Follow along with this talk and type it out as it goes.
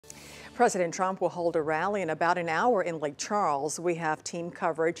President Trump will hold a rally in about an hour in Lake Charles. We have team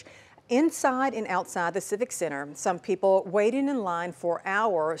coverage inside and outside the Civic Center. Some people waiting in line for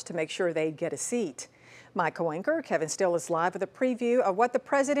hours to make sure they get a seat. My co-anchor Kevin Still is live with a preview of what the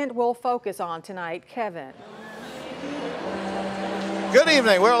president will focus on tonight. Kevin. Good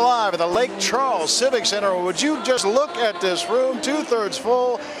evening. We're live at the Lake Charles Civic Center. Would you just look at this room, 2/3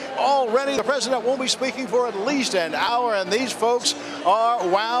 full. Already the president won't be speaking for at least an hour, and these folks are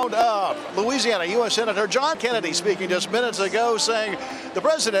wound up. Louisiana U.S. Senator John Kennedy speaking just minutes ago, saying the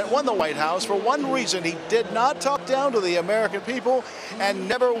president won the White House for one reason: he did not talk down to the American people and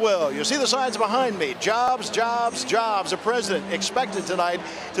never will. You see the signs behind me: jobs, jobs, jobs. The president expected tonight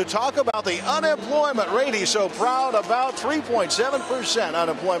to talk about the unemployment rate he's so proud about, 3.7%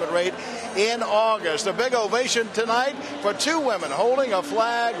 unemployment rate in August. A big ovation tonight for two women holding a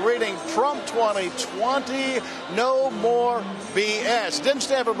flag reading Trump 2020, no more BS. Didn't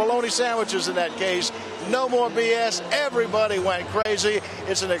stand for bologna sandwiches in that case. No more BS. Everybody went crazy.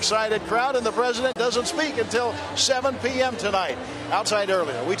 It's an excited crowd, and the president doesn't speak until 7 p.m. tonight. Outside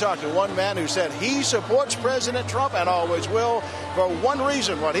earlier, we talked to one man who said he supports President Trump and always will for one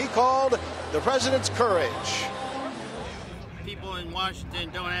reason: what he called the president's courage. People in Washington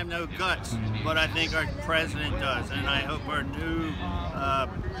don't have no guts, but I think our president does, and I hope our new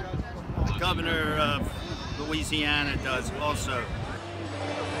governor of Louisiana does also.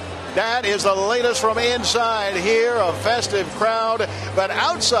 That is the latest from inside here, a festive crowd. But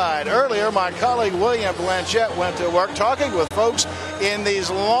outside earlier, my colleague William Blanchette went to work talking with folks in these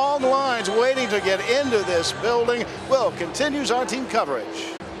long lines waiting to get into this building. Will continues our team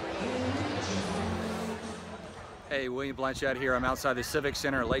coverage. Hey, William Blanchette here. I'm outside the Civic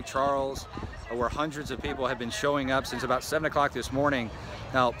Center at Lake Charles, where hundreds of people have been showing up since about 7 o'clock this morning.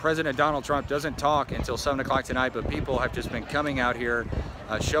 Now, President Donald Trump doesn't talk until 7 o'clock tonight, but people have just been coming out here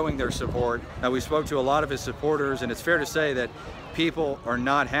showing their support. Now, we spoke to a lot of his supporters, and it's fair to say that people are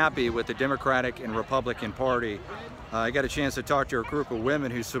not happy with the Democratic and Republican Party. I got a chance to talk to a group of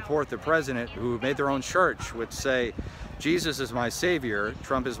women who support the president, who made their own shirt, which say, "Jesus is my savior,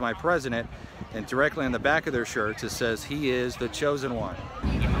 Trump is my president," and directly on the back of their shirts it says, "He is the chosen one."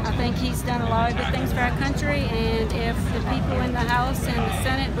 I think he's done a lot of good things for our country, and if the people in the House and the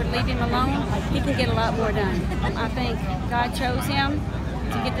Senate would leave him alone, he can get a lot more done. I think God chose him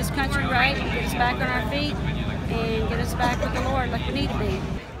to get this country right, get us back on our feet, and get us back with the Lord like we need to be.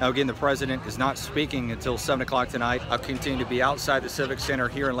 Now again, the president is not speaking until 7 o'clock tonight. I'll continue to be outside the Civic Center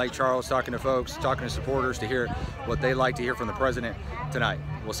here in Lake Charles, talking to folks, talking to supporters to hear what they'd like to hear from the president tonight.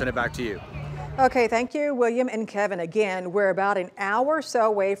 We'll send it back to you. Okay, thank you, William and Kevin. Again, we're about an hour or so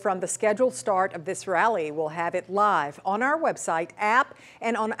away from the scheduled start of this rally. We'll have it live on our website, app,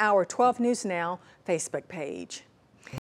 and on our 12 News Now Facebook page.